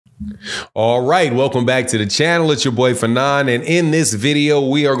All right, welcome back to the channel. It's your boy Fanon, and in this video,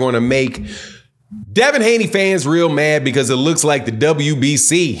 we are going to make Devin Haney fans real mad because it looks like the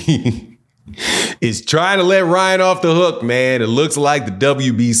WBC is trying to let Ryan off the hook, man. It looks like the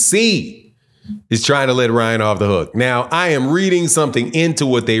WBC is trying to let Ryan off the hook. Now, I am reading something into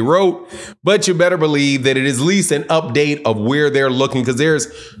what they wrote, but you better believe that it is at least an update of where they're looking, because there's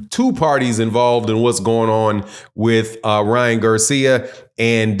two parties involved in what's going on with Ryan Garcia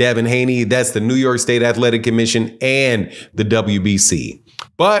and Devin Haney. That's the New York State Athletic Commission and the WBC.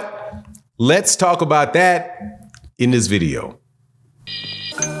 But let's talk about that in this video.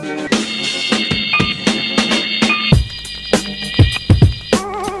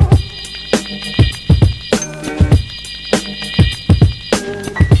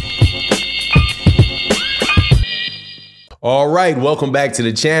 All right, welcome back to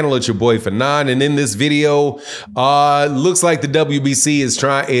the channel. It's your boy Fanon, and in this video, looks like the WBC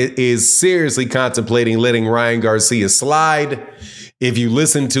is seriously contemplating letting Ryan Garcia slide. If you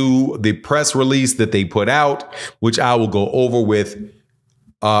listen to the press release that they put out, which I will go over with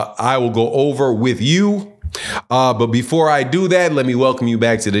you. But before I do that, let me welcome you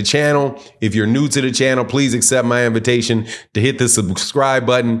back to the channel. If you're new to the channel, please accept my invitation to hit the subscribe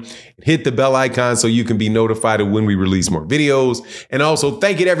button, hit the bell icon so you can be notified of when we release more videos. And also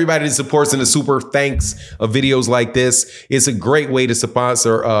thank you to everybody that supports and the super thanks of videos like this. It's a great way to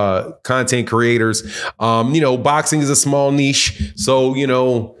sponsor content creators. Boxing is a small niche,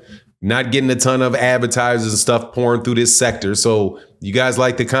 so, not getting a ton of advertisers and stuff pouring through this sector. So you guys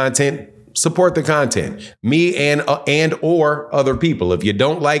like the content? Support the content, me and or other people. If you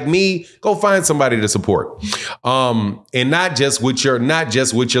don't like me, go find somebody to support, and not just with your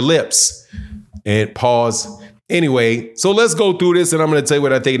lips. And pause. Anyway, so let's go through this, and I'm going to tell you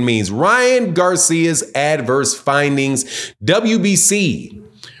what I think it means. Ryan Garcia's adverse findings, WBC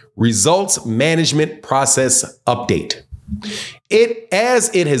results management process update.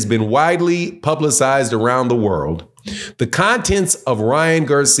 As it has been widely publicized around the world, the contents of Ryan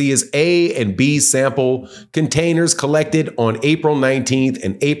Garcia's A and B sample containers collected on April 19th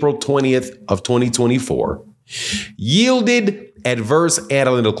and April 20th of 2024 yielded adverse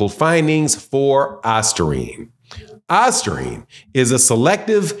analytical findings for ostarine. Ostarine is a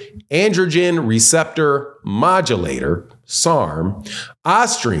selective androgen receptor modulator, SARM.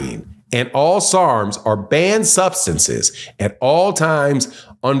 Ostarine and all SARMs are banned substances at all times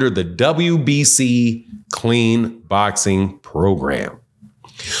under the WBC Clean Boxing Program.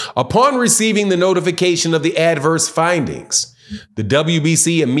 Upon receiving the notification of the adverse findings, the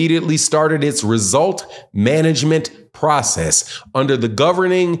WBC immediately started its result management process under the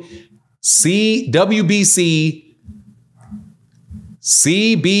governing WBC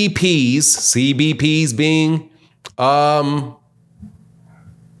CBPs being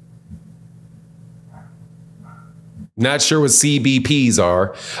not sure what CBPs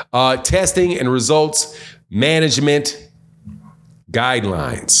are, testing and results management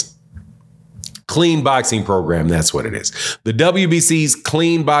guidelines. Clean Boxing Program, that's what it is. The WBC's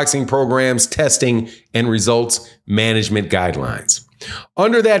Clean Boxing Program's testing and results management guidelines.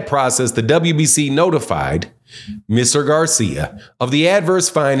 Under that process, the WBC notified Mr. Garcia of the adverse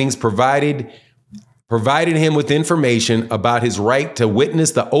findings, provided him with information about his right to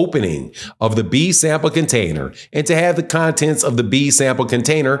witness the opening of the B sample container and to have the contents of the B sample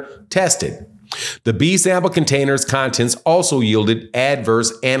container tested. The B sample container's contents also yielded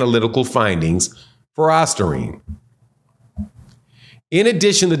adverse analytical findings for ostarine. In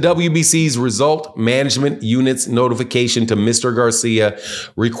addition, the WBC's Result Management Unit's notification to Mr. Garcia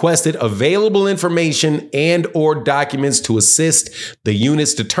requested available information and or documents to assist the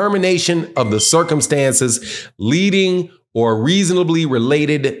unit's determination of the circumstances leading or reasonably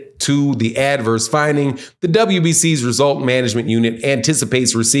related to the adverse finding. The WBC's Result Management Unit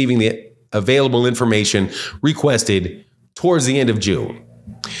anticipates receiving the available information requested towards the end of June.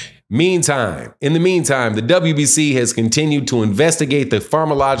 In the meantime, the WBC has continued to investigate the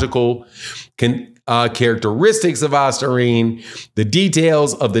pharmacological characteristics of ostarine, the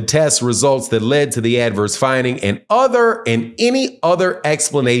details of the test results that led to the adverse finding, and any other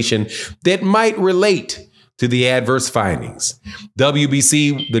explanation that might relate to the adverse findings. The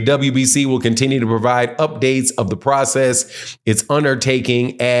WBC will continue to provide updates of the process it's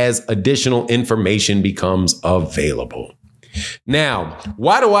undertaking as additional information becomes available. Now,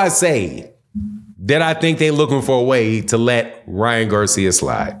 why do I say that I think they're looking for a way to let Ryan Garcia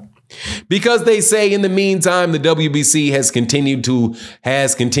slide? Because they say in the meantime, the WBC has continued to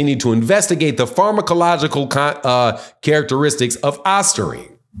investigate the pharmacological characteristics of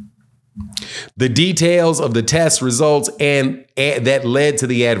ostarine. the details of the test results and that led to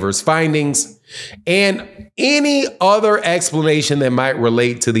the adverse findings, and any other explanation that might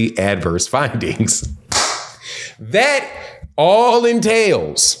relate to the adverse findings. That all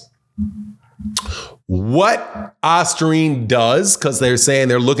entails what ostarine does, because they're saying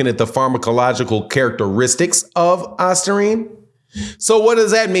they're looking at the pharmacological characteristics of ostarine. So what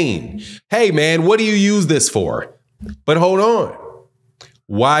does that mean? Hey, man, what do you use this for? But hold on.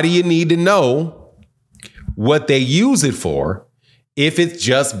 Why do you need to know what they use it for if it's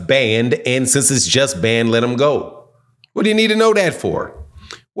just banned? And since it's just banned, let them go. What do you need to know that for?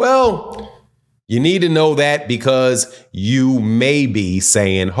 Well, you need to know that because you may be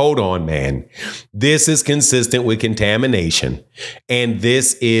saying, hold on, man, this is consistent with contamination. And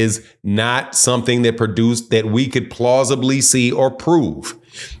this is not something that we could plausibly see or prove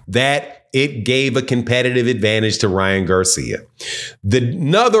that it gave a competitive advantage to Ryan Garcia.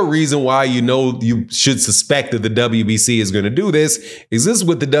 Another reason why you should suspect that the WBC is going to do this is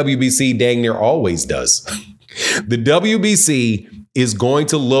what the WBC dang near always does. The WBC is going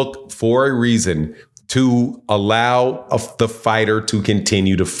to look for a reason to allow the fighter to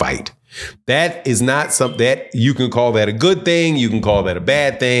continue to fight. That is not something that you can call that a good thing. You can call that a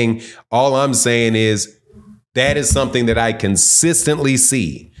bad thing. All I'm saying is that is something that I consistently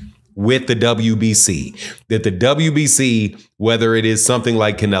see with the WBC, that the WBC, whether it is something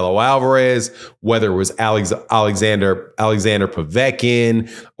like Canelo Alvarez, whether it was Alexander Povetkin,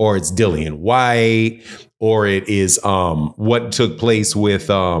 or it's Dillian White, or it is what took place with,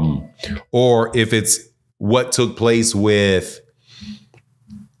 or if it's what took place with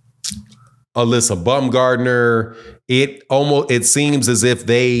Alyssa Baumgardner, it seems as if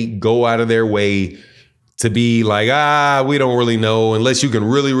they go out of their way to be like, we don't really know unless you can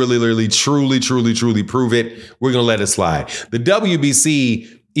really, truly prove it. We're going to let it slide. The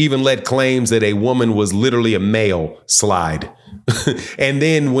WBC even let claims that a woman was literally a male slide. And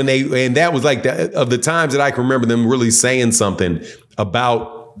then and that was like of the times that I can remember them really saying something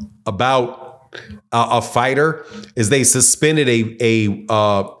about a fighter is they suspended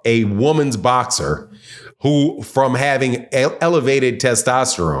a woman's boxer who from having elevated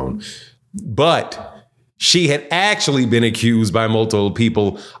testosterone, but she had actually been accused by multiple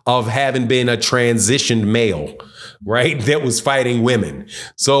people of having been a transitioned male, right? That was fighting women.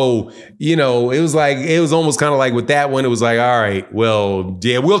 So, it was almost kind of like with that one, it was like, all right, well,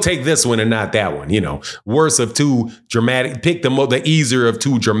 yeah, we'll take this one and not that one, worse of two dramatic, pick the easier of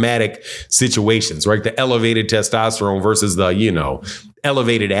two dramatic situations, right? The elevated testosterone versus the,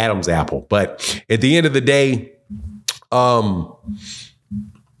 elevated Adam's apple. But at the end of the day,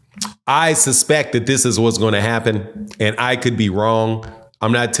 I suspect that this is what's going to happen, and I could be wrong.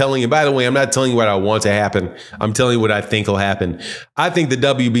 I'm not telling you, by the way, I'm not telling you what I want to happen. I'm telling you what I think will happen. I don't think the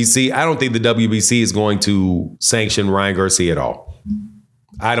WBC is going to sanction Ryan Garcia at all.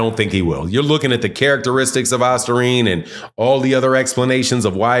 I don't think he will. You're looking at the characteristics of ostarine and all the other explanations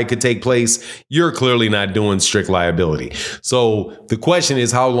of why it could take place. You're clearly not doing strict liability. So the question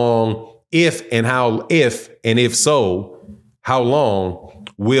is how long, if so, how long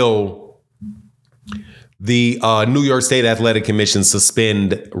will the New York State Athletic Commission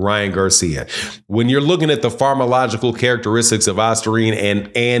suspend Ryan Garcia? When you're looking at the pharmacological characteristics of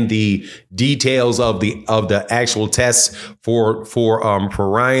ostarine and the details of the actual tests for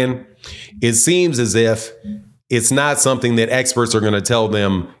Ryan, it seems as if it's not something that experts are going to tell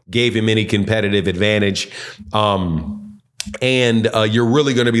them gave him any competitive advantage. And you're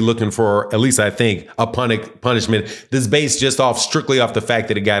really going to be looking for, at least I think, a punishment that's based just strictly off the fact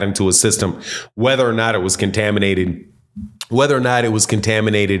that it got into a system, whether or not it was contaminated,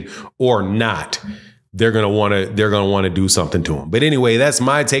 or not. They're going to want to do something to him. But anyway, that's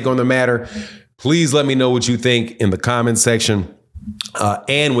my take on the matter. Please let me know what you think in the comments section.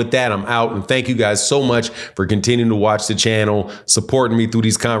 And with that, I'm out. And thank you guys so much for continuing to watch the channel, supporting me through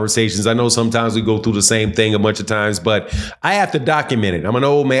these conversations. I know sometimes we go through the same thing a bunch of times, but I have to document it. I'm an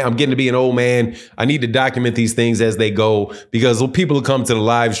old man. I'm getting to be an old man. I need to document these things as they go because people will come to the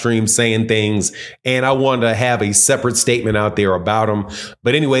live stream saying things, and I want to have a separate statement out there about them.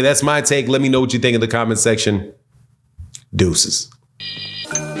 But anyway, that's my take. Let me know what you think in the comment section. Deuces.